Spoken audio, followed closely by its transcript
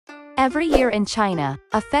Every year in China,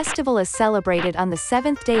 a festival is celebrated on the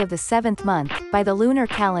 7th day of the 7th month, by the lunar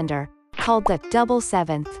calendar, called the double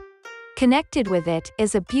seventh. Connected with it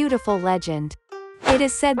is a beautiful legend. It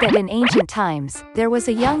is said that in ancient times, there was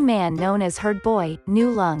a young man known as Herd Boy, Nu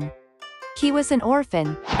Lung. He was an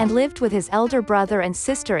orphan, and lived with his elder brother and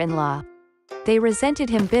sister-in-law. They resented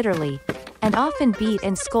him bitterly, and often beat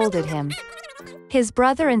and scolded him. His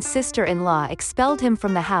brother and sister-in-law expelled him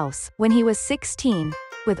from the house when he was 16,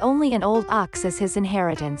 with only an old ox as his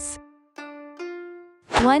inheritance.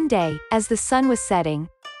 One day, as the sun was setting,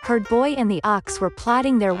 Herd Boy and the ox were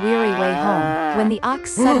plodding their weary way home, when the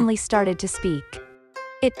ox suddenly started to speak.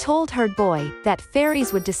 It told Herd Boy that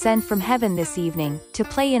fairies would descend from heaven this evening, to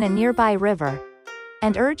play in a nearby river,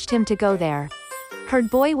 and urged him to go there.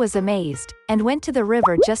 Herd Boy was amazed, and went to the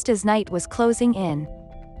river just as night was closing in.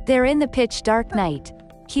 There in the pitch-dark night,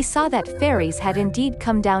 he saw that fairies had indeed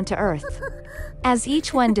come down to earth. As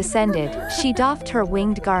each one descended, she doffed her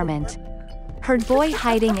winged garment. Herd Boy,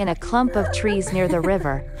 hiding in a clump of trees near the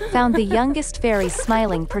river, found the youngest fairy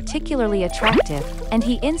smiling particularly attractive, and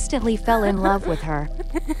he instantly fell in love with her.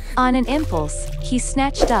 On an impulse, he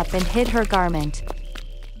snatched up and hid her garment.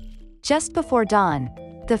 Just before dawn,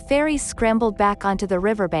 the fairies scrambled back onto the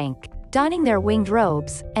riverbank, donning their winged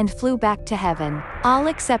robes, and flew back to heaven, all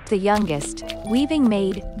except the youngest, weaving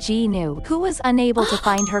maid, Ji Nu, who was unable to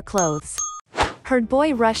find her clothes. Herd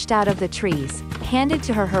Boy rushed out of the trees, handed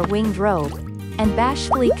to her winged robe, and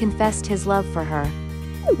bashfully confessed his love for her.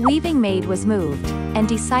 Weaving Maid was moved, and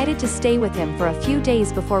decided to stay with him for a few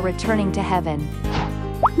days before returning to heaven.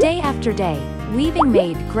 Day after day, Weaving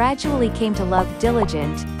Maid gradually came to love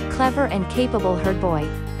diligent, clever and capable Herd Boy.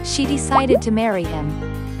 She decided to marry him.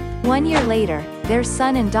 1 year later, their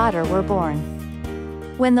son and daughter were born.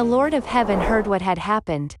 When the Lord of Heaven heard what had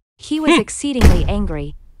happened, he was exceedingly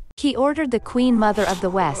angry. He ordered the Queen Mother of the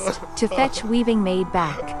West to fetch Weaving Maid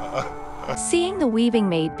back. Seeing the Weaving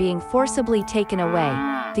Maid being forcibly taken away,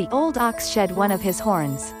 the old ox shed one of his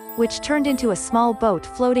horns, which turned into a small boat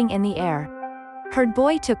floating in the air. Herd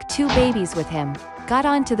Boy took 2 babies with him, got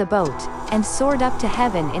onto the boat, and soared up to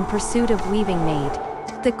heaven in pursuit of Weaving Maid.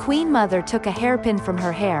 The Queen Mother took a hairpin from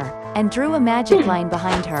her hair, and drew a magic line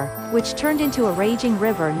behind her, which turned into a raging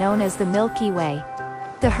river known as the Milky Way.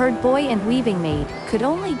 The Herd Boy and Weaving Maid could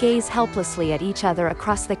only gaze helplessly at each other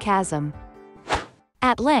across the chasm.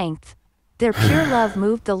 At length, their pure love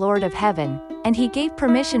moved the Lord of Heaven, and he gave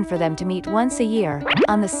permission for them to meet once a year,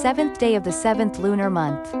 on the 7th day of the 7th lunar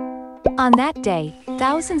month. On that day,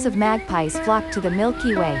 thousands of magpies flocked to the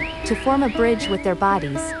Milky Way, to form a bridge with their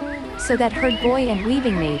bodies, so that Herd Boy and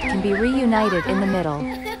Weaving Maid can be reunited in the middle.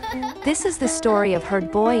 This is the story of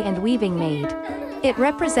Herd Boy and Weaving Maid. It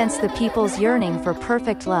represents the people's yearning for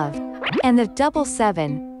perfect love. And the double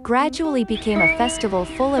seven gradually became a festival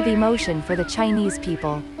full of emotion for the Chinese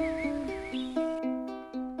people.